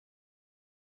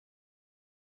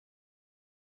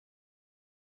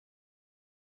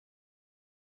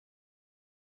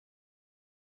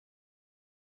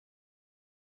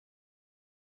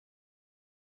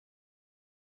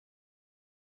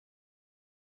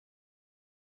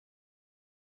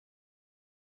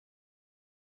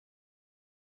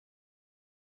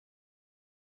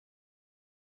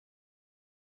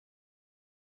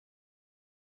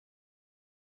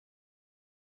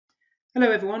Hello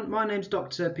everyone, my name's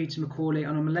Dr. Peter Macaulay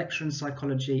and I'm a lecturer in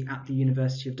psychology at the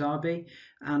University of Derby,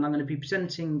 and I'm going to be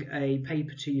presenting a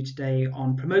paper to you today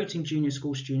on promoting junior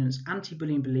school students'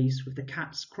 anti-bullying beliefs with the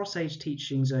CATS Cross-Age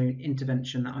Teaching Zone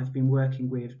intervention that I've been working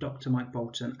with Dr. Mike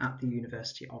Bolton at the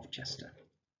University of Chester.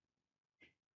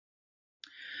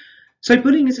 So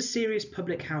bullying is a serious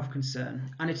public health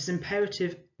concern, and it is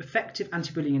imperative effective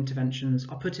anti-bullying interventions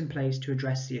are put in place to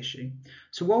address the issue.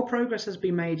 So while progress has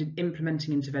been made in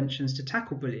implementing interventions to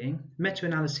tackle bullying,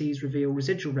 meta-analyses reveal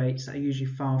residual rates that are usually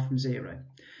far from zero.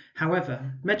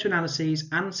 However, meta-analyses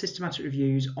and systematic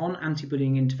reviews on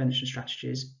anti-bullying intervention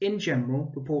strategies in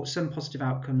general report some positive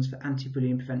outcomes for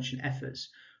anti-bullying prevention efforts,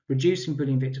 reducing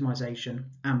bullying victimisation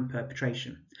and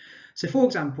perpetration. So for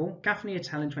example, Gaffney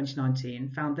et al. In 2019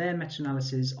 found their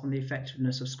meta-analysis on the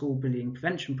effectiveness of school bullying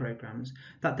prevention programmes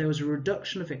that there was a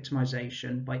reduction of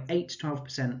victimisation by 8 to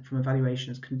 12% from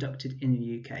evaluations conducted in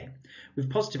the UK, with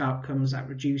positive outcomes at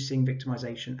reducing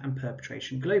victimisation and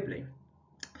perpetration globally.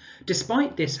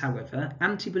 Despite this, however,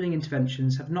 anti-bullying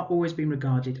interventions have not always been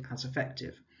regarded as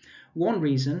effective. One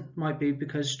reason might be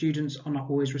because students are not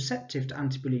always receptive to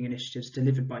anti-bullying initiatives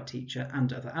delivered by teacher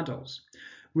and other adults.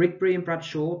 Rigby and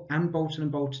Bradshaw and Bolton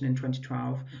in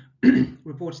 2012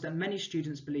 reported that many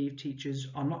students believe teachers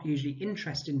are not usually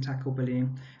interested in tackle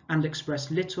bullying and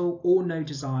express little or no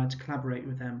desire to collaborate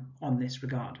with them on this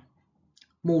regard.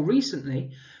 More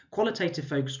recently, qualitative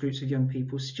focus groups of young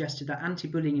people suggested that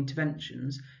anti-bullying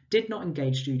interventions did not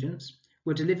engage students,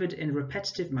 were delivered in a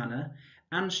repetitive manner,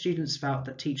 and students felt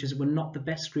that teachers were not the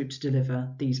best group to deliver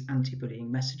these anti-bullying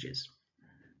messages.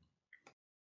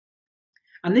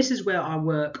 And this is where our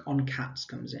work on CATS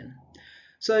comes in.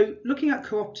 So looking at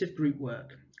cooperative group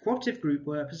work. Cooperative group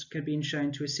work has been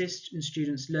shown to assist in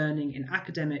students learning in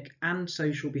academic and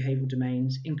social behavioural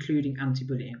domains, including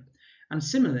anti-bullying. And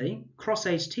similarly,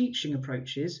 cross-age teaching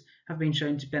approaches have been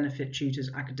shown to benefit tutors'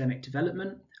 academic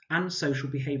development and social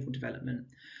behavioural development.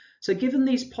 So given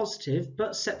these positive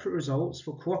but separate results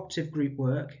for cooperative group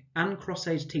work and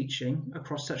cross-age teaching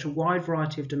across such a wide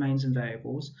variety of domains and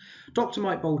variables, Dr.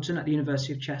 Mike Bolton at the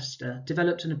University of Chester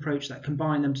developed an approach that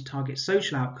combined them to target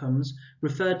social outcomes,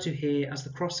 referred to here as the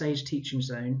cross-age teaching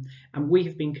zone, and we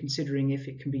have been considering if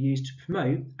it can be used to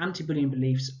promote anti-bullying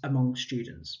beliefs among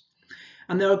students.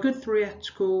 And there are good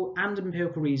theoretical and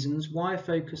empirical reasons why a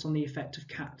focus on the effect of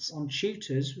CATS on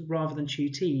tutors rather than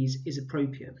tutees is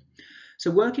appropriate. So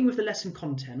working with the lesson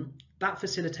content, that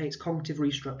facilitates cognitive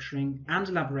restructuring and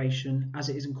elaboration as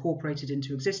it is incorporated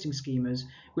into existing schemas,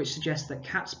 which suggests that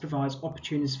CATS provides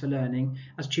opportunities for learning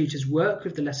as tutors work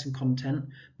with the lesson content,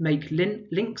 make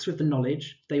links with the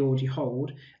knowledge they already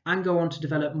hold, and go on to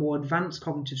develop more advanced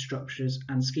cognitive structures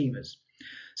and schemas.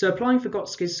 So applying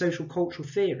Vygotsky's social cultural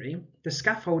theory, the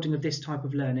scaffolding of this type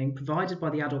of learning provided by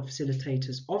the adult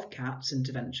facilitators of CATS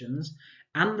interventions,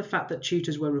 and the fact that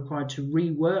tutors were required to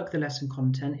rework the lesson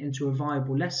content into a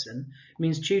viable lesson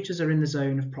means tutors are in the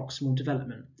zone of proximal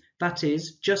development. That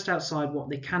is, just outside what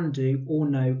they can do or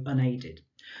know unaided.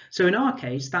 So in our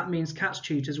case, that means CATS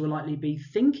tutors will likely be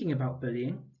thinking about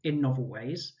bullying in novel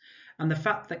ways, and the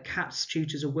fact that CATS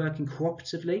tutors are working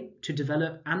cooperatively to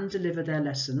develop and deliver their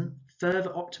lesson further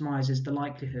optimises the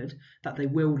likelihood that they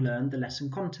will learn the lesson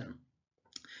content.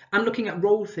 And looking at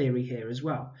role theory here as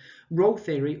well. Role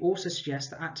theory also suggests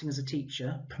that acting as a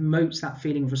teacher promotes that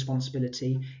feeling of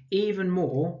responsibility even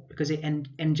more because it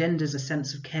engenders a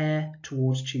sense of care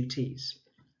towards tutees.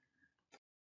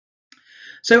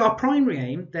 So our primary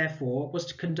aim, therefore, was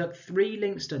to conduct 3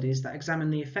 linked studies that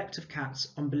examine the effect of CATS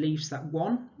on beliefs that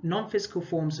 1. Non-physical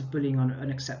forms of bullying are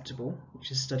unacceptable, which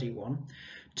is study 1.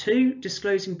 2.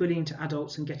 Disclosing bullying to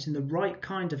adults and getting the right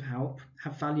kind of help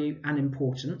have value and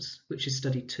importance, which is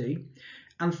study 2.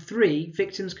 And 3.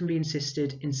 Victims can be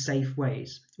assisted in safe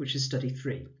ways, which is study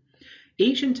 3.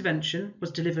 Each intervention was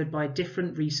delivered by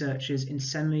different researchers in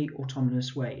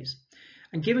semi-autonomous ways.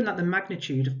 And given that the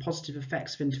magnitude of positive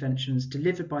effects of interventions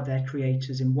delivered by their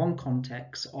creators in one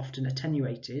context are often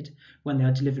attenuated when they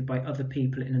are delivered by other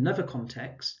people in another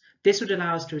context, this would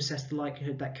allow us to assess the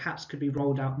likelihood that CATS could be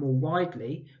rolled out more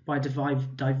widely by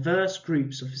diverse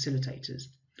groups of facilitators.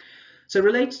 So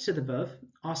related to the above,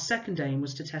 our second aim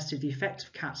was to test if the effect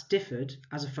of CATS differed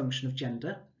as a function of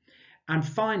gender. And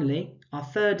finally, our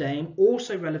third aim,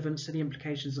 also relevant to the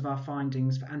implications of our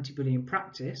findings for anti-bullying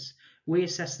practice, we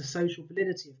assessed the social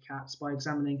validity of CATS by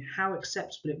examining how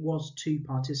acceptable it was to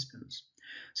participants.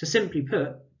 So simply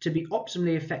put, to be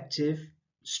optimally effective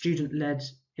student-led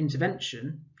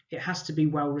intervention, it has to be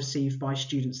well received by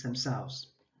students themselves.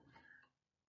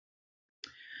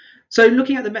 So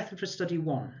looking at the method for study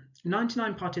 1,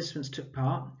 99 participants took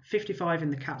part, 55 in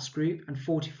the CATS group and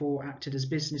 44 acted as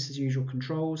business as usual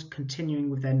controls, continuing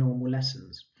with their normal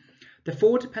lessons. The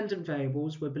 4 dependent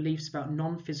variables were beliefs about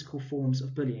non-physical forms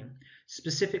of bullying,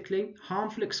 specifically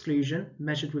harmful exclusion,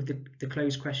 measured with the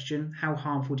closed question, how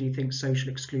harmful do you think social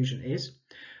exclusion is?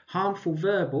 Harmful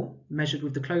verbal, measured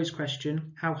with the closed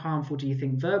question, how harmful do you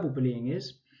think verbal bullying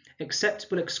is?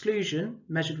 Acceptable exclusion,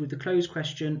 measured with the closed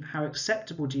question, how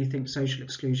acceptable do you think social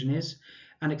exclusion is?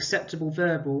 And acceptable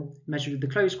verbal, measured with the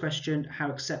closed question, how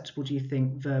acceptable do you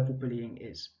think verbal bullying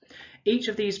is? Each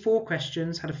of these 4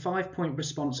 questions had a 5-point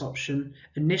response option,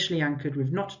 initially anchored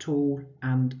with not at all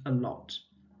and a lot.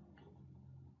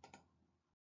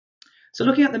 So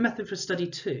looking at the method for study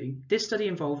 2, this study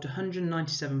involved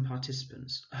 197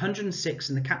 participants, 106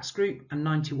 in the CATS group and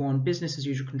 91 business as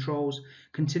usual controls,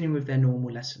 continuing with their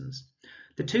normal lessons.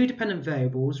 The 2 dependent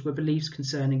variables were beliefs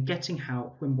concerning getting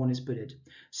help when one is bullied,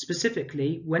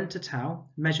 specifically when to tell,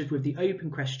 measured with the open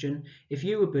question, if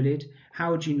you were bullied,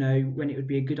 how would you know when it would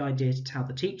be a good idea to tell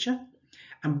the teacher?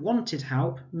 And wanted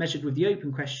help, measured with the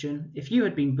open question, if you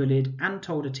had been bullied and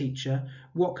told a teacher,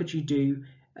 what could you do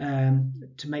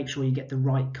to make sure you get the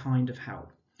right kind of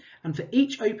help? And for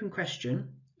each open question,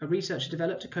 a researcher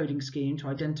developed a coding scheme to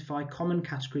identify common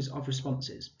categories of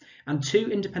responses, and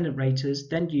 2 independent raters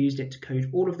then used it to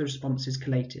code all of the responses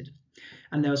collated.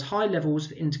 And there was high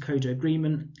levels of intercoder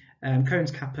agreement, Cohen's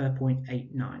kappa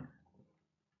 0.89.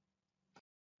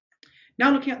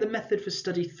 Now looking at the method for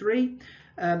study 3,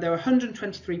 there were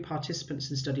 123 participants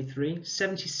in study 3,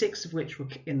 76 of which were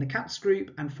in the CATS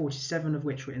group and 47 of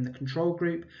which were in the control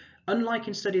group. Unlike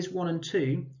in studies 1 and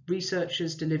 2,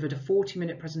 researchers delivered a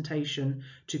 40-minute presentation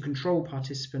to control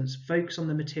participants focused on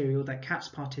the material that CATS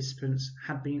participants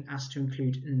had been asked to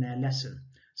include in their lesson.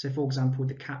 So for example,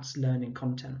 the CATS learning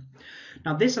content.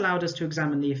 Now this allowed us to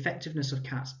examine the effectiveness of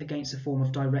CATS against a form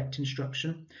of direct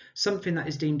instruction, something that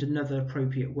is deemed another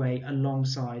appropriate way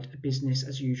alongside a business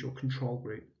as usual control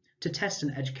group, to test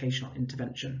an educational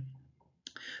intervention.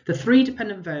 The 3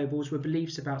 dependent variables were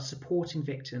beliefs about supporting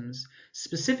victims,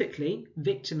 specifically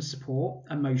victim support,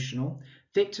 emotional,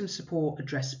 victim support,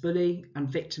 address bully, and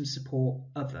victim support,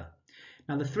 other.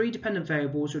 Now the 3 dependent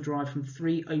variables were derived from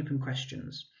 3 open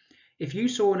questions. If you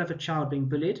saw another child being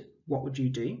bullied, what would you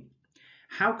do?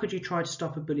 How could you try to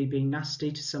stop a bully being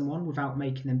nasty to someone without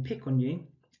making them pick on you?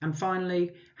 And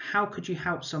finally, how could you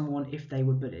help someone if they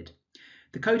were bullied?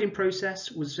 The coding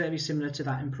process was very similar to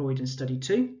that employed in study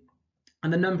 2,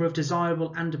 and the number of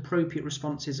desirable and appropriate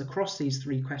responses across these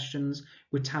 3 questions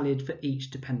were tallied for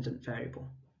each dependent variable.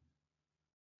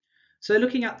 So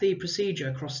looking at the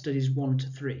procedure across studies 1 to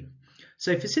 3.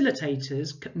 So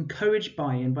facilitators encouraged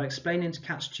buy-in by explaining to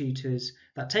CATS tutors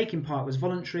that taking part was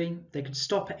voluntary, they could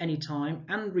stop at any time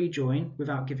and rejoin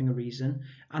without giving a reason,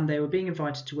 and they were being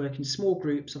invited to work in small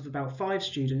groups of about 5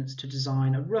 students to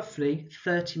design a roughly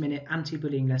 30-minute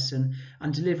anti-bullying lesson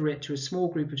and deliver it to a small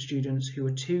group of students who were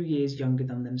 2 years younger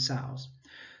than themselves.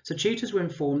 So tutors were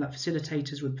informed that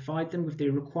facilitators would provide them with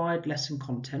the required lesson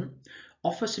content,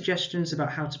 offer suggestions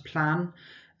about how to plan,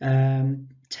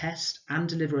 test and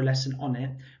deliver a lesson on it,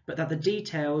 but that the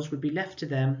details would be left to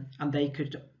them and they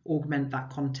could augment that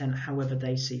content however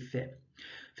they see fit.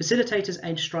 Facilitators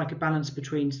aim to strike a balance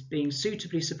between being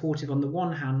suitably supportive on the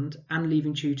one hand and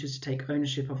leaving tutors to take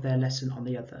ownership of their lesson on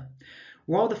the other.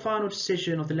 While the final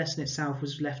decision of the lesson itself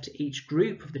was left to each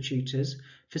group of the tutors,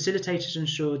 facilitators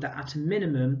ensured that at a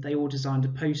minimum they all designed a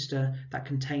poster that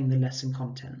contained the lesson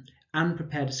content and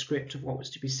prepared a script of what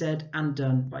was to be said and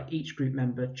done by each group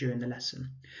member during the lesson.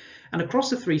 And across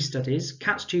the 3 studies,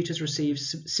 CATS tutors received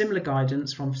similar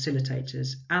guidance from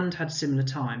facilitators and had similar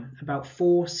time, about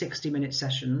 4 60-minute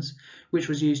sessions, which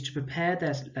was used to prepare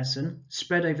their lesson,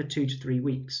 spread over 2 to 3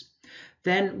 weeks.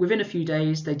 Then, within a few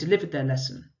days, they delivered their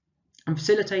lesson. And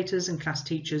facilitators and class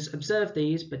teachers observed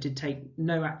these, but did take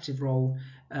no active role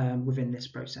within this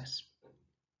process.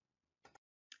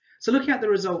 So looking at the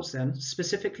results then,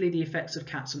 specifically the effects of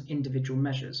CATS on individual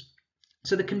measures.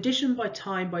 So the condition by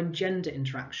time by gender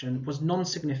interaction was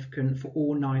non-significant for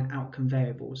all 9 outcome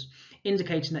variables,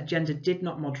 indicating that gender did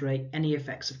not moderate any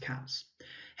effects of CATS.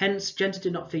 Hence, gender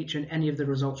did not feature in any of the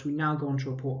results we now go on to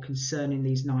report concerning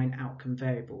these 9 outcome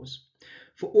variables.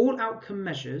 For all outcome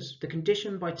measures, the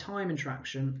condition by time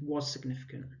interaction was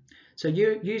significant. So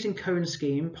using Cohen's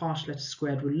scheme, partial letters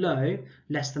squared were low,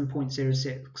 less than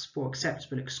 0.06 for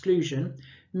acceptable exclusion,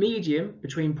 medium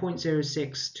between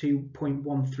 0.06 to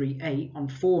 0.138 on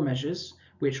 4 measures,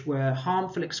 which were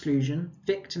harmful exclusion,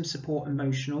 victim support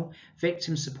emotional,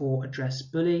 victim support address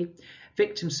bully,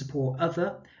 victim support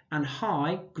other, and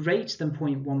high greater than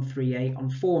 0.138 on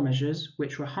 4 measures,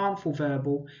 which were harmful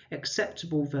verbal,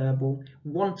 acceptable verbal,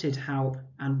 wanted help,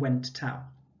 and when to tell.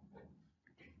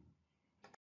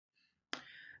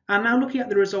 And now looking at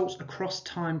the results across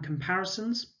time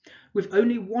comparisons, with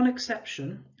only one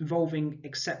exception involving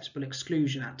acceptable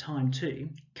exclusion at time 2,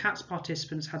 CATS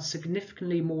participants had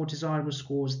significantly more desirable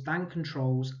scores than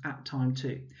controls at time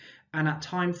 2, and at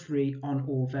time 3 on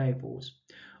all variables.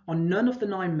 On none of the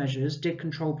 9 measures did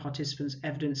control participants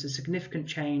evidence a significant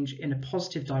change in a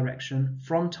positive direction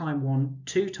from time 1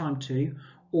 to time 2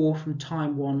 or from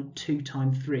time 1 to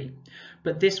time 3,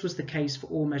 but this was the case for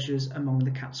all measures among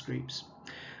the CATS groups,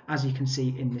 as you can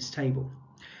see in this table.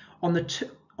 On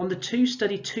the 2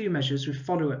 study 2 measures with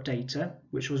follow-up data,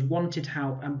 which was wanted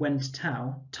help and when to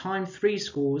tell, time 3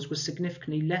 scores were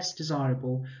significantly less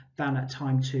desirable than at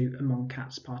time 2 among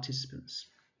CATS participants.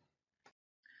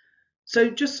 So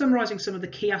just summarising some of the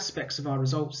key aspects of our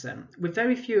results then, with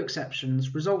very few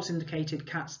exceptions, results indicated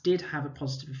CATS did have a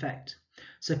positive effect.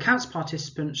 So CATS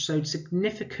participants showed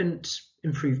significant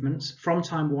improvements from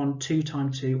time 1 to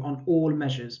time 2 on all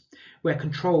measures, where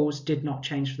controls did not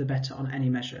change for the better on any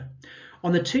measure.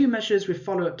 On the 2 measures with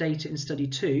follow-up data in study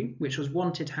 2, which was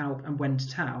wanted help and when to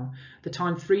tell, the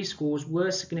time 3 scores were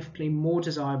significantly more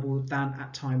desirable than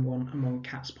at time 1 among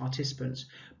CATS participants,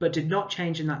 but did not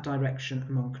change in that direction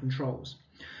among controls.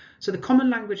 So the common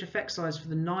language effect size for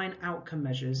the 9 outcome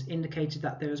measures indicated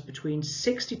that there was between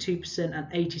 62% and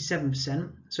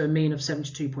 87%, so a mean of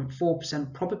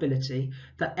 72.4% probability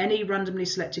that any randomly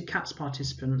selected CATS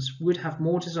participants would have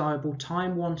more desirable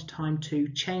time 1 to time 2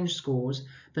 change scores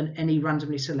than any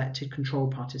randomly selected control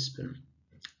participant.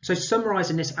 So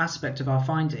summarising this aspect of our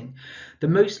finding, the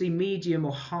mostly medium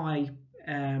or high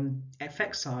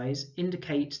effect size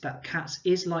indicates that CATS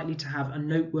is likely to have a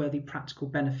noteworthy practical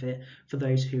benefit for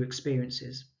those who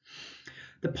experiences.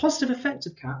 The positive effect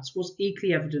of CATS was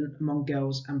equally evident among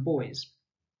girls and boys.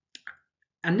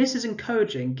 And this is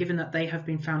encouraging given that they have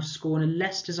been found to score in a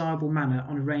less desirable manner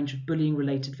on a range of bullying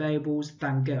related variables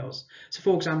than girls. So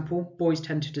for example, boys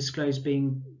tend to disclose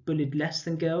being bullied less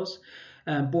than girls.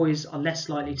 Boys are less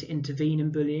likely to intervene in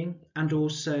bullying, and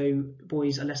also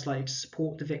boys are less likely to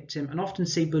support the victim and often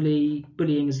see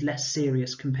bullying as less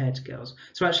serious compared to girls.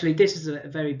 So actually this is a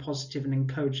very positive and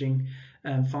encouraging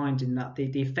finding that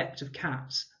the effect of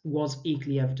CATS was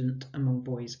equally evident among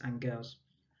boys and girls.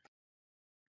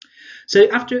 So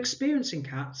after experiencing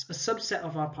CATS, a subset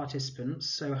of our participants,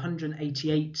 so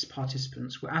 188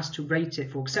 participants, were asked to rate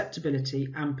it for acceptability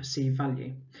and perceived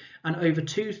value. And over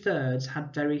 2/3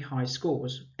 had very high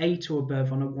scores, 8 or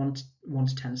above on a 1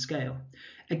 to 10 scale.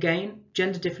 Again,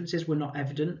 gender differences were not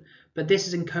evident, but this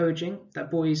is encouraging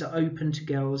that boys are open to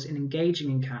girls in engaging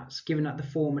in CATS, given that the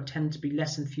former tend to be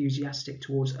less enthusiastic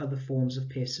towards other forms of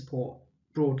peer support,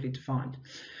 broadly defined.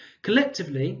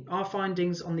 Collectively, our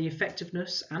findings on the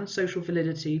effectiveness and social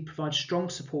validity provide strong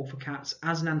support for CATS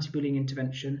as an anti-bullying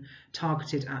intervention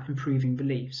targeted at improving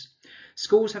beliefs.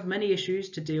 Schools have many issues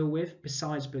to deal with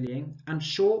besides bullying, and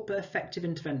short but effective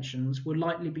interventions will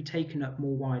likely be taken up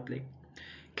more widely.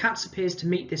 CATS appears to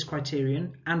meet this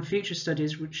criterion, and future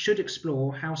studies should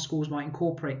explore how schools might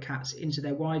incorporate CATS into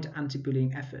their wider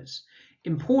anti-bullying efforts.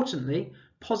 Importantly,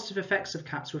 positive effects of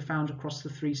CATS were found across the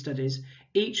 3 studies,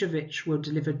 each of which were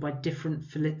delivered by different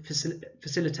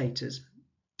facilitators.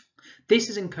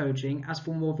 This is encouraging, as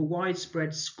for more of a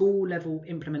widespread school-level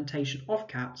implementation of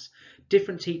CATS,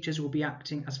 different teachers will be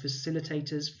acting as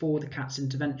facilitators for the CATS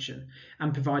intervention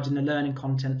and providing the learning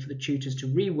content for the tutors to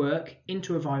rework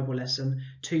into a viable lesson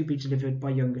to be delivered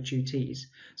by younger tutees.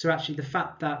 So actually the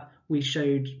fact that we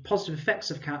showed positive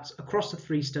effects of CATS across the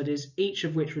 3 studies, each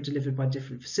of which were delivered by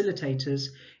different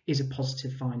facilitators, is a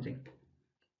positive finding.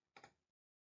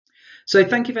 So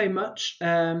thank you very much.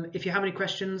 If you have any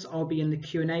questions, I'll be in the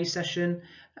Q&A session,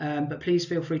 but please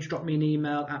feel free to drop me an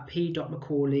email at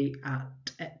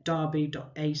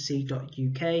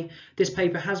p.macaulay@derby.ac.uk. This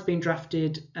paper has been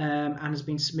drafted and has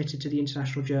been submitted to the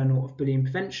International Journal of Bullying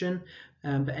Prevention,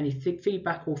 but any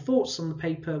feedback or thoughts on the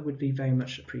paper would be very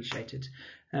much appreciated.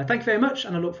 Thank you very much,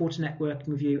 and I look forward to networking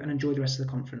with you and enjoy the rest of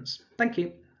the conference. Thank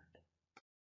you.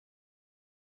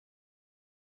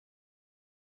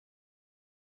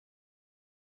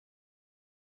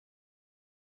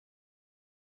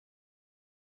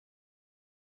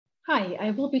 Hi, I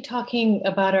will be talking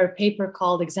about our paper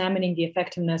called Examining the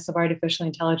Effectiveness of Artificial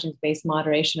Intelligence-Based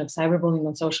Moderation of Cyberbullying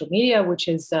on Social Media, which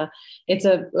is it's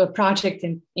a project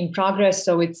in progress.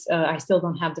 So it's I still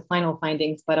don't have the final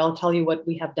findings, but I'll tell you what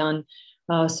we have done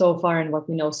so far and what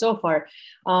we know so far.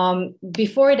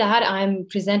 Before that, I'm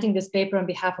presenting this paper on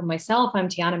behalf of myself. I'm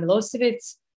Tijana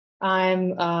Milosevic.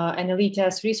 I'm an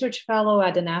Elitas Research Fellow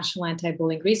at the National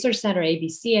Anti-Bullying Research Center,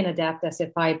 ABC, and ADAPT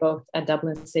SFI, both at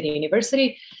Dublin City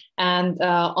University. And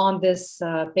on this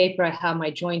paper, I have my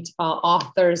joint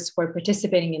authors who are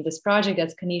participating in this project.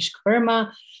 That's Kanishk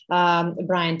Verma,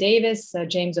 Brian Davis,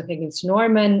 James O'Higgins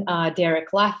Norman, Derek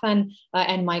Laffan,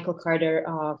 and Michael Carter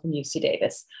from UC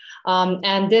Davis.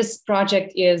 And this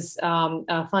project is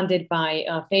funded by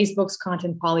Facebook's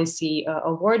Content Policy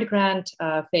Award Grant,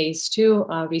 Phase 2,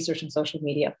 Research on Social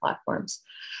Media Platforms.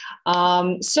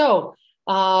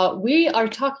 We are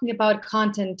talking about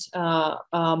content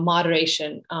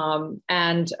moderation.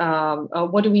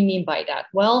 What do we mean by that?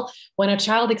 Well, when a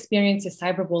child experiences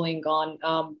cyberbullying on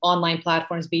online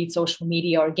platforms, be it social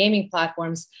media or gaming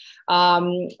platforms,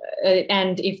 and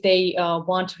if they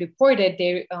want to report it,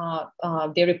 they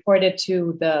report it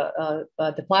to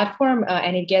the platform,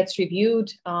 and it gets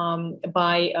reviewed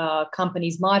by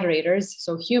companies' moderators,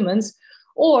 so humans,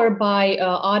 or by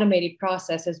automated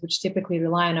processes, which typically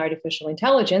rely on artificial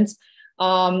intelligence.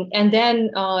 And then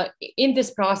in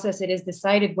this process, it is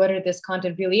decided whether this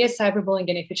content really is cyberbullying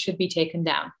and if it should be taken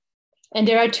down. And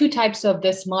there are two types of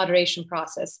this moderation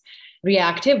process: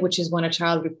 reactive, which is when a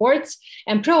child reports,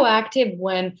 and proactive,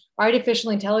 when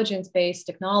artificial intelligence-based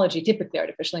technology, typically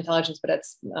artificial intelligence, but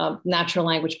that's natural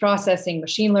language processing,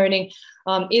 machine learning,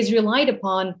 is relied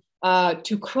upon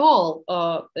to crawl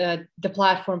the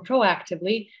platform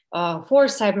proactively for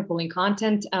cyberbullying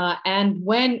content. And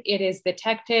when it is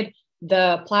detected,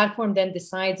 the platform then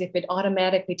decides if it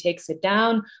automatically takes it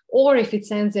down or if it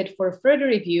sends it for further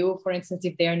review. For instance,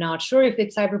 if they're not sure if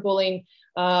it's cyberbullying,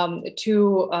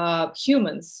 to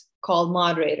humans called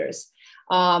moderators.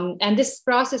 And this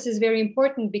process is very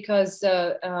important because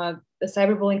the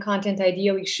cyberbullying content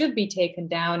ideally should be taken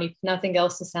down, if nothing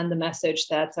else, to send the message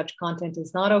that such content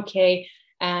is not okay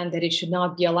and that it should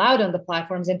not be allowed on the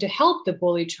platforms, and to help the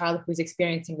bullied child who is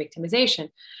experiencing victimization.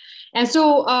 And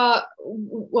so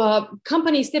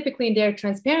companies typically in their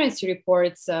transparency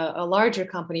reports, larger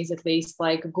companies at least,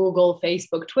 like Google,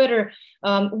 Facebook, Twitter,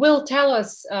 will tell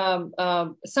us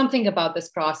something about this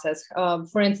process.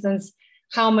 For instance,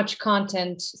 how much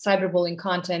content, cyberbullying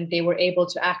content, they were able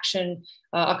to action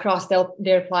across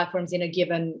their platforms in a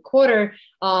given quarter.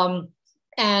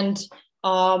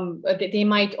 They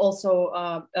might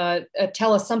also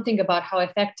tell us something about how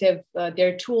effective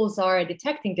their tools are at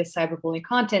detecting this cyberbullying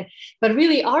content. But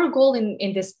really, our goal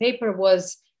in this paper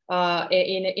was,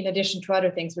 in addition to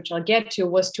other things, which I'll get to,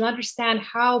 was to understand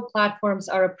how platforms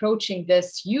are approaching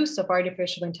this use of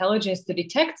artificial intelligence to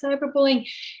detect cyberbullying.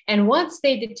 And once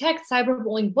they detect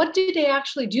cyberbullying, what do they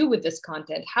actually do with this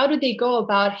content? How do they go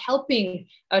about helping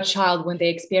a child when they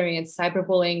experience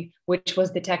cyberbullying, which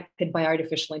was detected by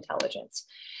artificial intelligence?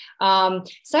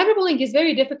 Cyberbullying is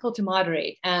very difficult to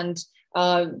moderate, and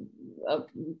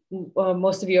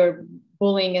most of you are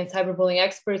bullying and cyberbullying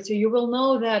experts, so you will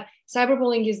know that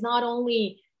cyberbullying is not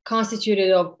only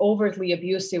constituted of overtly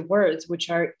abusive words, which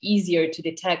are easier to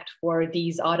detect for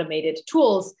these automated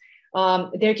tools.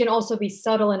 There can also be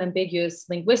subtle and ambiguous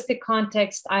linguistic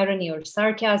context, irony or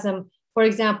sarcasm. For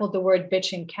example, the word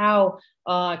bitch and cow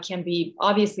can be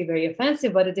obviously very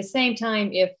offensive, but at the same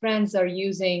time, if friends are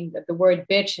using the word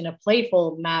bitch in a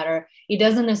playful manner, it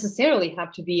doesn't necessarily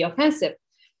have to be offensive.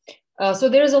 So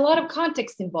there's a lot of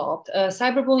context involved.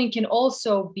 Cyberbullying can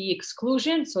also be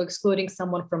exclusion, so excluding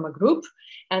someone from a group,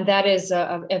 and that is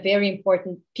a very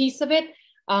important piece of it.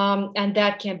 And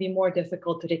that can be more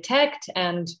difficult to detect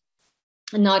and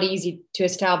not easy to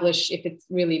establish if it's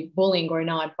really bullying or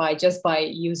not just by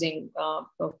using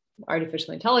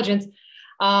artificial intelligence.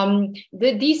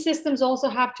 These systems also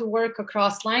have to work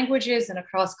across languages and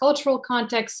across cultural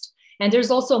context. And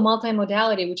there's also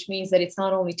multimodality, which means that it's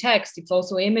not only text, it's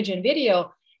also image and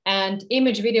video, and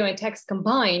image, video, and text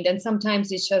combined. And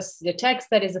sometimes it's just the text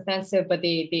that is offensive, but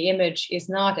the image is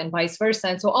not, and vice versa.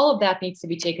 And so all of that needs to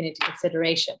be taken into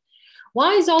consideration.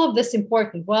 Why is all of this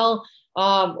important? Well,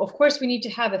 of course, we need to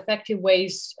have effective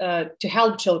ways to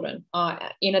help children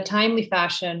in a timely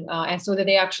fashion, and so that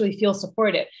they actually feel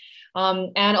supported.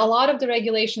 And a lot of the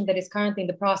regulation that is currently in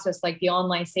the process, like the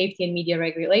Online Safety and Media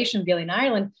Regulation Bill in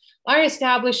Ireland, are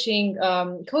establishing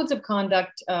codes of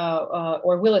conduct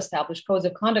or will establish codes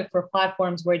of conduct for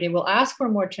platforms where they will ask for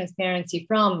more transparency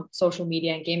from social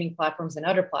media and gaming platforms and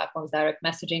other platforms, direct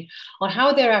messaging, on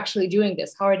how they're actually doing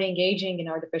this. How are they engaging in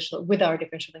with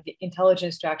artificial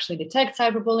intelligence to actually detect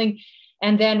cyberbullying?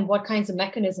 And then what kinds of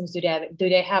mechanisms do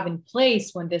they have in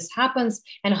place when this happens,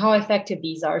 and how effective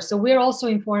these are? So we're also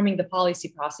informing the policy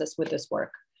process with this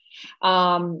work.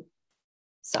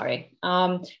 Sorry.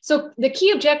 So the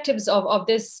key objectives of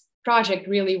this project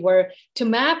really were to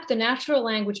map the natural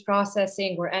language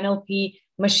processing, or NLP,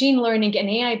 machine learning, and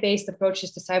AI-based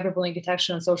approaches to cyberbullying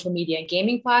detection on social media and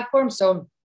gaming platforms. So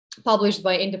published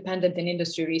by independent and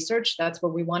industry research. That's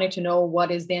what we wanted to know.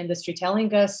 What is the industry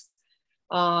telling us?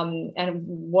 And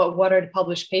what are the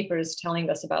published papers telling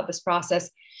us about this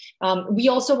process? We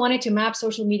also wanted to map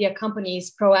social media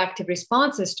companies' proactive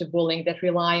responses to bullying that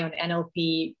rely on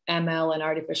NLP, ML, and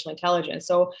artificial intelligence.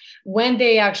 So when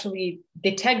they actually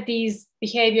detect these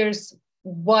behaviors,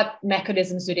 what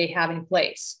mechanisms do they have in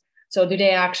place? So do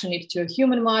they action it to a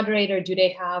human moderator? Do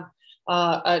they have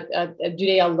do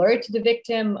they alert the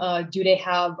victim? Do they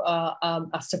have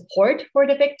a support for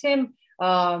the victim?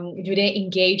 Do they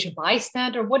engage a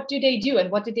bystander? What do they do?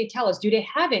 And what did they tell us? Do they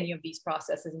have any of these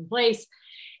processes in place?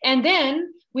 And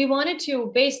then we wanted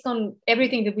to, based on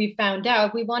everything that we found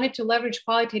out, we wanted to leverage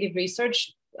qualitative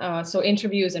research, so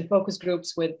interviews and focus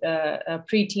groups with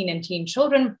preteen and teen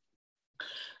children,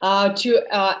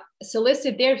 to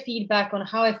solicit their feedback on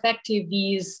how effective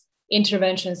these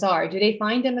interventions are. Do they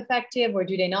find them effective, or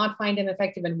do they not find them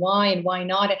effective, and why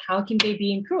not, and how can they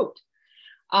be improved?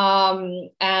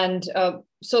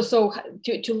 So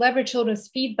to leverage children's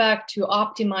feedback to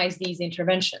optimize these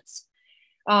interventions.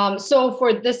 So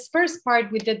for this first part,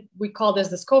 we call this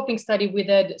the scoping study. We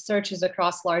did searches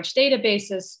across large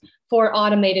databases for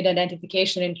automated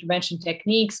identification and intervention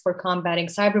techniques for combating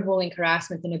cyberbullying,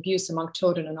 harassment, and abuse among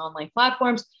children on online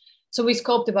platforms. So we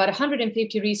scoped about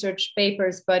 150 research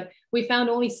papers, but we found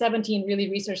only 17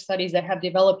 really research studies that have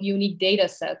developed unique data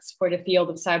sets for the field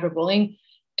of cyberbullying.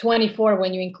 24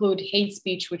 when you include hate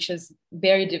speech, which is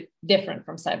very different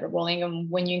from cyberbullying, and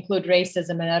when you include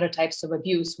racism and other types of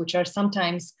abuse, which are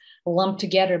sometimes lumped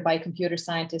together by computer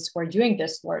scientists who are doing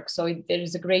this work. So there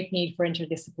is a great need for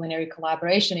interdisciplinary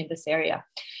collaboration in this area.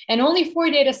 And only 4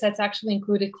 data sets actually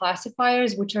included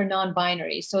classifiers, which are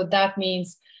non-binary. So that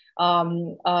means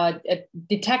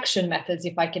detection methods,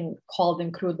 if I can call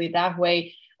them crudely that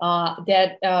way,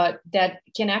 that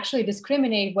can actually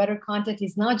discriminate whether content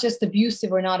is not just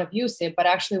abusive or not abusive, but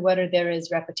actually whether there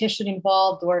is repetition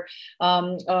involved, or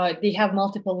they have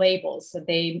multiple labels. So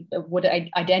they would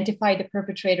identify the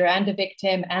perpetrator and the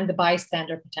victim and the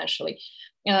bystander potentially.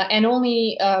 And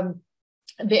only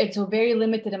so very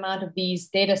limited amount of these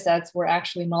data sets were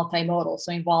actually multimodal,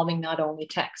 so involving not only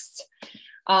texts.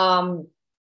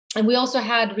 And we also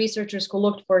had researchers who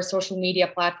looked for social media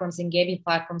platforms and gaming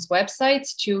platforms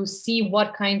websites to see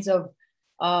what kinds of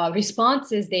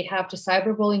responses they have to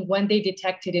cyberbullying when they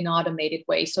detect it in automated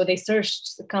ways. So they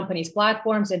searched the companies'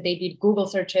 platforms, and they did Google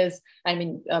searches,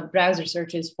 browser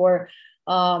searches for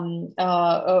trying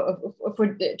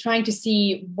to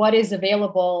see what is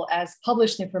available as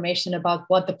published information about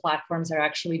what the platforms are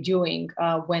actually doing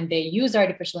when they use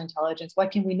artificial intelligence.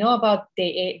 What can we know about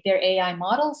their AI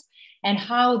models, and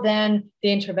how then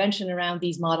the intervention around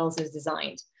these models is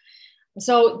designed.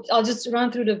 So I'll just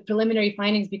run through the preliminary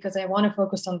findings, because I want to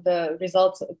focus on the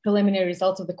preliminary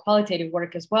results of the qualitative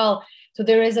work as well. So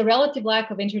there is a relative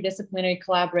lack of interdisciplinary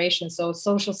collaboration. So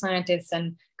social scientists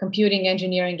and computing,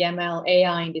 engineering, ML,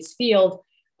 AI in this field,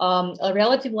 a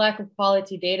relative lack of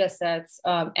quality data sets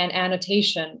and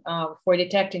annotation for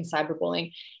detecting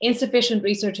cyberbullying, insufficient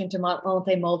research into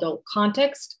multimodal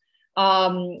context,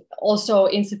 also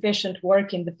insufficient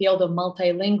work in the field of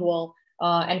multilingual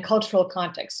and cultural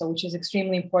context, so which is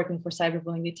extremely important for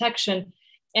cyberbullying detection.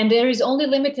 And there is only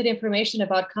limited information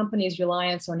about companies'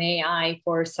 reliance on AI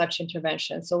for such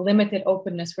interventions, so limited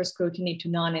openness for scrutiny to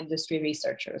non-industry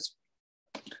researchers.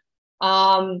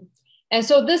 And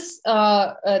so this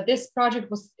project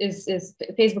is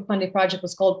Facebook-funded project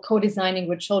was called Co-Designing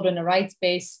with Children, a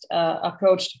rights-based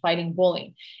approach to fighting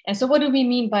bullying. And so what do we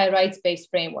mean by a rights-based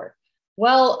framework?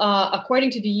 Well,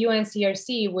 according to the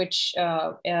UNCRC, which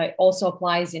also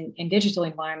applies in digital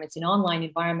environments, in online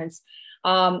environments,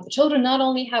 children not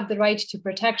only have the right to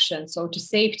protection, so to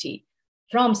safety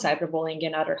from cyberbullying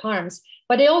and other harms,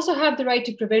 but they also have the right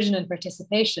to provision and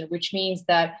participation, which means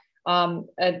that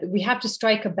we have to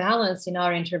strike a balance in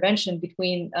our intervention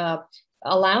between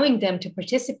allowing them to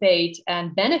participate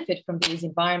and benefit from these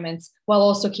environments while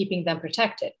also keeping them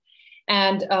protected.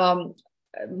 And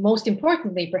most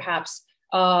importantly, perhaps,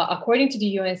 according to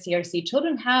the UNCRC,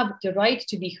 children have the right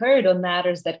to be heard on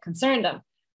matters that concern them,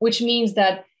 which means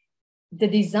that the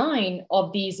design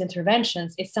of these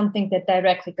interventions is something that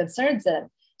directly concerns them.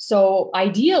 So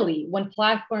ideally, when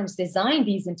platforms design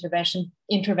these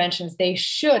interventions, they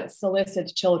should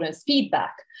solicit children's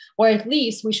feedback, or at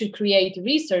least we should create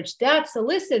research that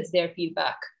solicits their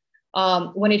feedback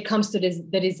when it comes to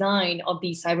the design of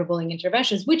these cyberbullying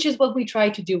interventions, which is what we try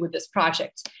to do with this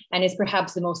project, and is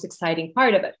perhaps the most exciting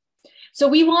part of it. So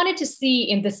we wanted to see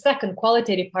in the second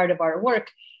qualitative part of our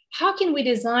work, how can we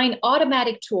design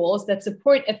automatic tools that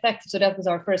support effective, so that was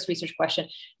our first research question,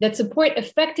 that support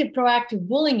effective proactive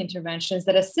bullying interventions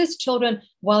that assist children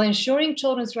while ensuring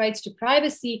children's rights to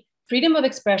privacy, freedom of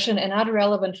expression, and other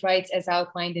relevant rights as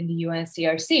outlined in the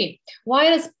UNCRC. Why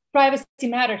does privacy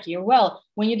matter here? Well,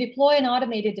 when you deploy an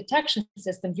automated detection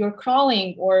system, you're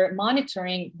crawling or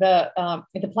monitoring the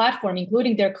platform,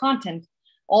 including their content,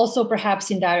 also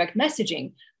perhaps indirect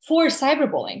messaging for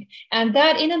cyberbullying. And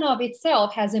that in and of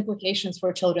itself has implications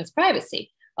for children's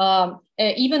privacy.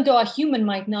 Even though a human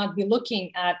might not be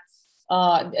looking at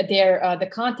the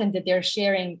content that they're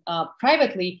sharing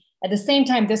privately, at the same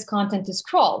time, this content is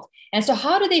crawled. And so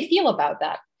how do they feel about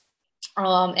that?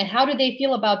 And how do they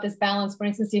feel about this balance? For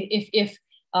instance, if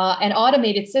an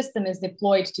automated system is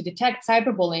deployed to detect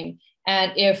cyberbullying,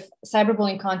 and if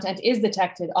cyberbullying content is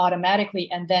detected automatically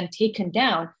and then taken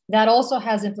down, that also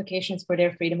has implications for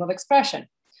their freedom of expression.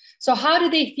 So how do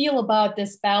they feel about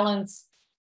this balance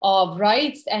of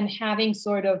rights and having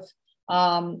sort of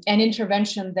an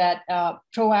intervention that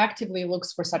proactively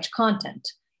looks for such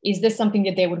content? Is this something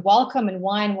that they would welcome, and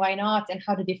why not? And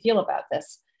how do they feel about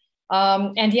this?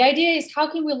 And the idea is, how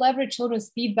can we leverage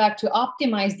children's feedback to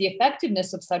optimize the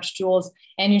effectiveness of such tools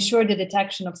and ensure the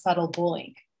detection of subtle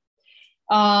bullying?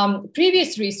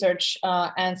 Previous research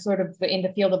and sort of in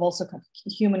the field of also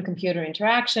human-computer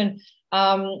interaction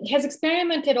has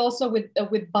experimented also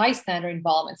with bystander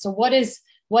involvement. So what is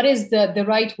the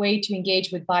right way to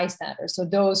engage with bystanders? So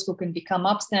those who can become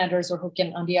upstanders or who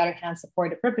can, on the other hand,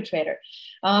 support a perpetrator.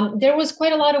 There was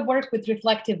quite a lot of work with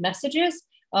reflective messages,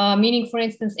 meaning, for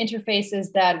instance,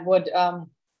 interfaces that would,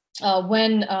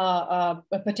 when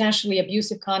potentially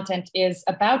abusive content is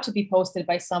about to be posted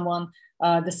by someone,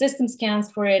 the system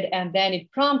scans for it, and then it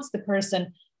prompts the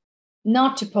person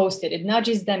not to post it. It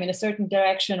nudges them in a certain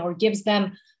direction or gives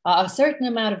them a certain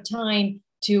amount of time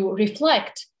to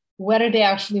reflect whether they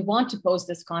actually want to post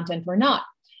this content or not.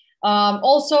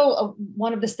 Also,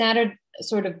 one of the standard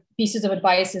sort of pieces of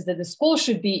advice is that the school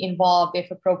should be involved,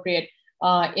 if appropriate,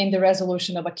 in the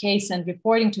resolution of a case, and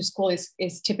reporting to school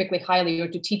is typically highly, or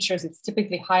to teachers, it's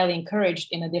typically highly encouraged,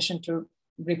 in addition to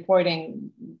reporting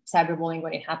cyberbullying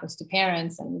when it happens to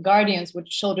parents and guardians, which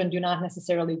children do not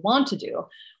necessarily want to do,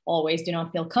 always do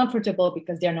not feel comfortable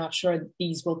because they're not sure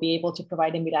these will be able to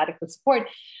provide them with adequate support.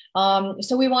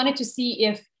 So we wanted to see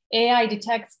if AI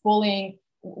detects bullying,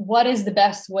 what is the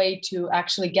best way to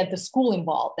actually get the school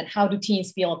involved, and how do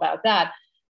teens feel about that?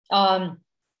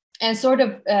 And sort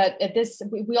of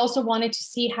we also wanted to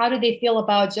see how do they feel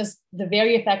about just the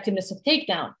very effectiveness of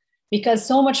takedown, because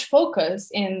so much focus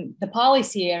in the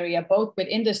policy area, both with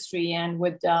industry and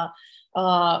with the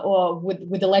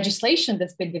legislation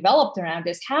that's been developed around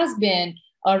this, has been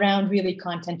around really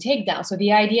content takedown. So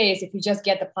the idea is, if you just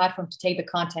get the platform to take the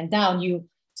content down, you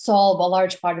solve a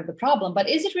large part of the problem. But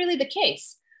is it really the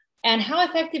case? And how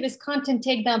effective is content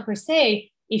takedown per se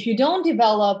if you don't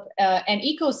develop an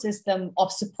ecosystem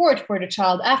of support for the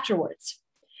child afterwards?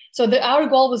 So our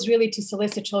goal was really to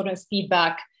solicit children's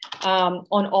feedback on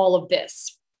all of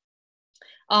this.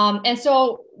 And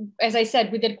so, as I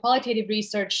said, we did qualitative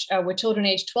research with children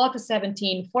aged 12 to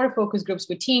 17, 4 focus groups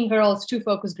with teen girls, 2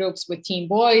 focus groups with teen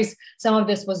boys. Some of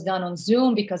this was done on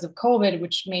Zoom because of COVID,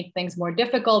 which made things more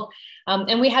difficult.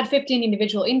 And we had 15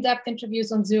 individual in-depth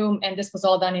interviews on Zoom, and this was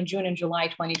all done in June and July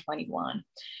 2021.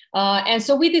 And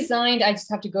so we designed, I just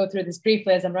have to go through this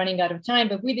briefly as I'm running out of time,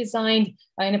 but we designed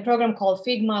in a program called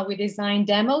Figma, we designed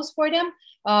demos for them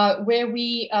where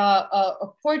we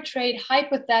portrayed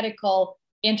hypothetical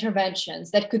interventions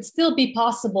that could still be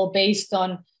possible based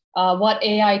on what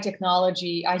AI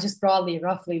technology, I just broadly,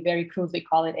 roughly, very crudely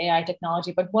call it AI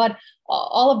technology, but what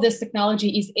all of this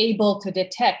technology is able to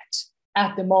detect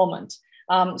at the moment.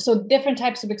 So different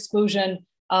types of exclusion.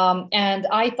 And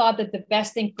I thought that the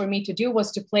best thing for me to do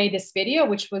was to play this video,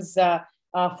 which was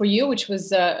for you, which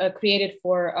was created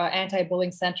for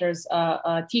Anti-Bullying Center's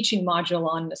teaching module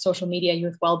on social media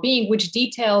youth well-being, which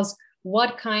details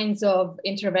what kinds of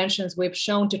interventions we've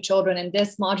shown to children. And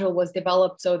this module was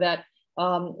developed so that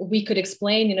we could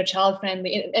explain in a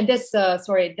child-friendly, and this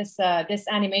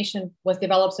animation was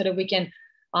developed so that we can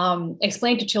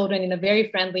explain to children in a very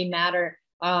friendly manner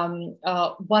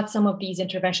what some of these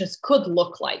interventions could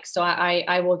look like. So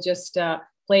I will just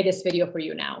play this video for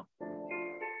you now.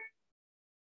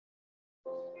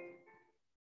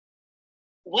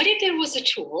 What if there was a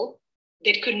tool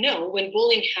that could know when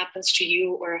bullying happens to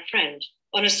you or a friend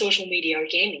on a social media or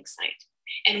gaming site?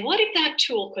 And what if that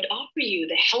tool could offer you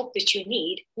the help that you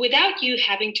need without you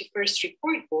having to first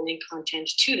report bullying content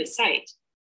to the site?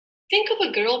 Think of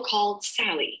a girl called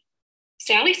Sally.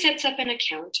 Sally sets up an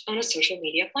account on a social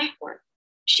media platform.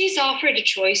 She's offered a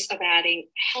choice of adding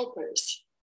helpers.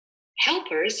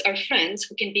 Helpers are friends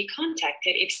who can be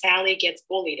contacted if Sally gets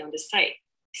bullied on the site.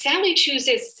 Sally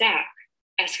chooses Zach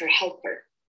as her helper.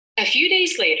 A few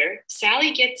days later,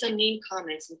 Sally gets some mean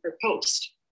comments in her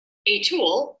post. A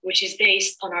tool, which is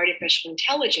based on artificial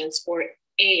intelligence or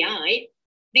AI,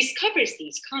 discovers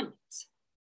these comments.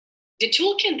 The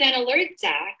tool can then alert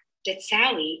Zach that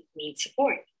Sally needs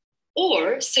support,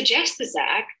 or suggest to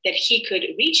Zach that he could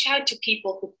reach out to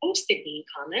people who posted mean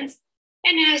comments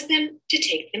and ask them to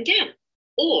take them down,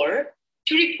 or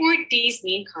to report these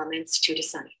mean comments to the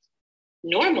site.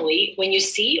 Normally, when you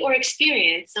see or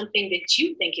experience something that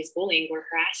you think is bullying or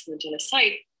harassment on a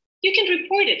site, you can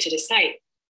report it to the site.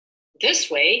 This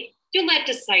way, you let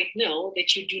the site know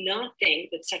that you do not think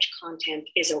that such content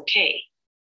is okay.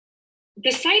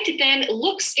 The site then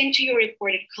looks into your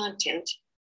reported content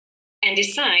and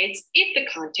decides if the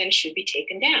content should be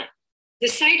taken down. The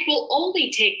site will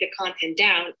only take the content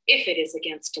down if it is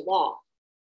against the law,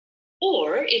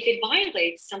 or if it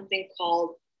violates something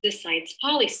called the site's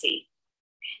policy.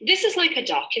 This is like a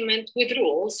document with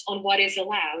rules on what is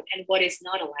allowed and what is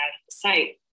not allowed at the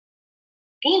site.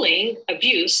 Bullying,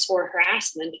 abuse, or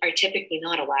harassment are typically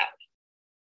not allowed.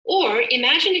 Or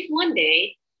imagine if one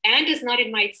day Anne does not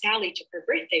invite Sally to her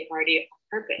birthday party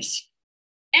on purpose.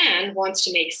 Anne wants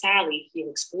to make Sally feel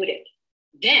excluded.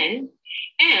 Then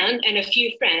Anne and a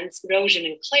few friends, Rojan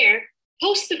and Claire,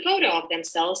 post a photo of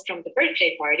themselves from the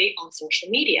birthday party on social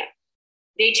media.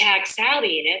 They tag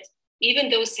Sally in it, even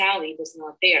though Sally was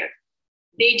not there.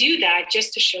 They do that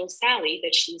just to show Sally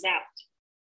that she's out.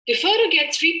 The photo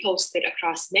gets reposted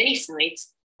across many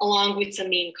sites, along with some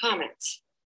mean comments.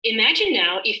 Imagine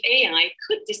now if AI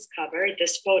could discover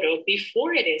this photo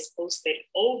before it is posted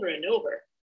over and over,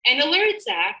 and alert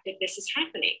Zach that this is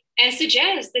happening, and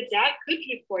suggest that Zach could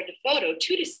report the photo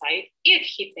to the site if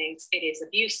he thinks it is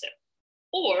abusive,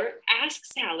 or ask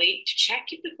Sally to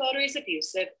check if the photo is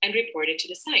abusive and report it to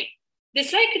the site. The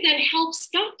site could then help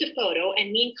stop the photo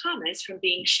and mean comments from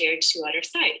being shared to other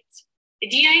sites.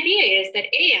 The idea is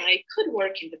that AI could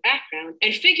work in the background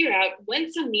and figure out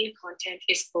when some mean content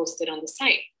is posted on the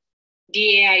site.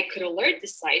 The AI could alert the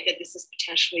site that this is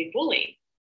potentially bullying,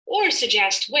 or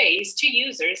suggest ways to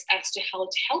users as to how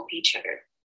to help each other.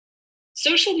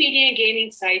 Social media and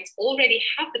gaming sites already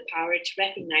have the power to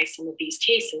recognize some of these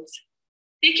cases.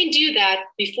 They can do that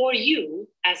before you,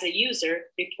 as a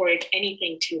user, report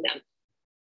anything to them.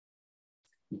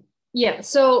 Yeah,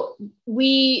 so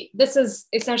this is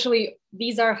essentially,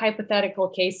 these are hypothetical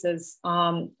cases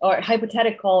or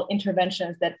hypothetical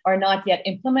interventions that are not yet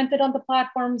implemented on the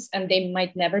platforms, and they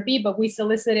might never be, but we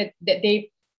solicited that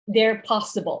they're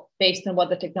possible based on what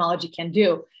the technology can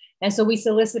do. And so we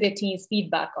solicited teens'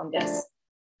 feedback on this.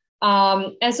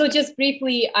 And so just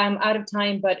briefly, I'm out of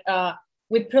time, but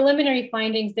with preliminary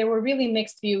findings, there were really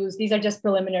mixed views. These are just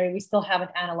preliminary. We still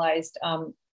haven't analyzed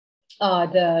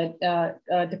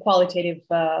the qualitative,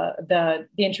 the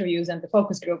interviews and the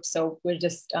focus groups. So we're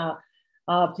just,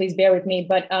 please bear with me.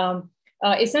 But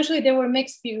essentially there were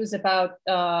mixed views about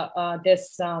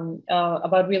this,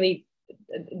 about really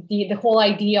the whole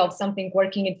idea of something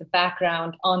working in the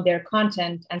background on their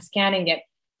content and scanning it.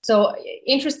 So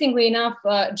interestingly enough,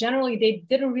 generally they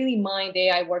didn't really mind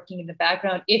AI working in the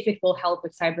background if it will help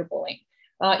with cyberbullying.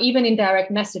 Even in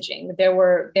direct messaging, there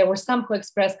were some who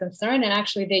expressed concern, and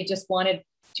actually they just wanted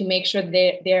to make sure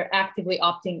they're actively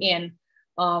opting in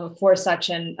for such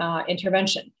an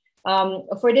intervention.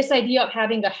 For this idea of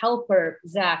having a helper,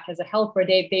 Zach, as a helper,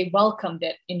 they welcomed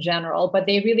it in general, but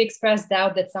they really expressed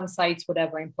doubt that some sites would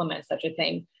ever implement such a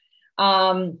thing.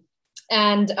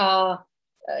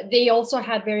 They also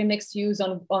had very mixed views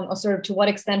on sort of to what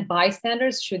extent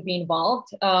bystanders should be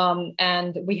involved.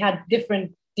 And we had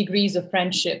different degrees of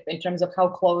friendship in terms of how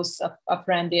close a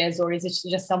friend is, or is it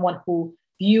just someone who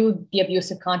viewed the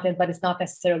abusive content, but it's not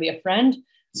necessarily a friend.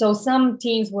 So some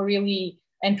teens were really,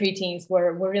 and preteens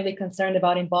were really concerned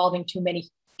about involving too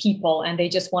many people, and they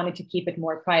just wanted to keep it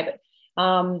more private.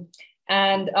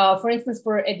 For instance,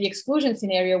 for the exclusion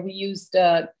scenario, we used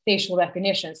facial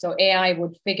recognition. So AI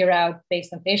would figure out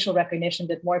based on facial recognition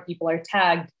that more people are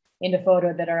tagged in the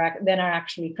photo than are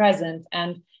actually present.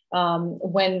 And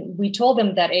when we told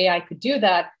them that AI could do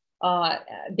that, quite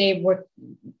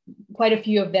a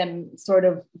few of them sort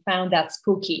of found that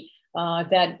spooky,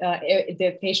 that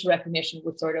the facial recognition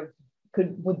would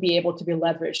be able to be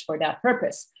leveraged for that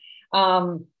purpose.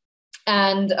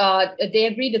 And they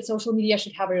agreed that social media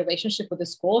should have a relationship with the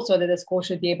school, so that the school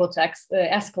should be able to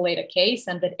escalate a case,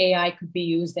 and that AI could be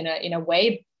used in a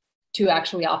way to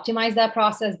actually optimize that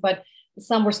process. But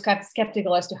some were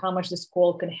skeptical as to how much the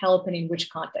school can help and in which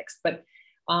context. But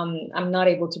I'm not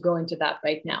able to go into that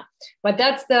right now. But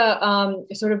that's the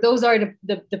sort of, those are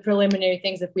the preliminary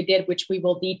things that we did, which we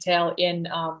will detail in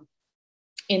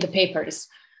the papers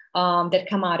that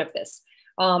come out of this.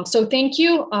 So thank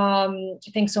you.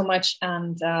 Thanks so much.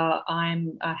 And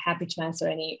I'm happy to answer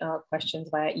any questions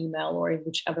via email or in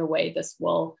whichever way this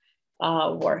will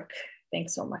work.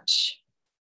 Thanks so much.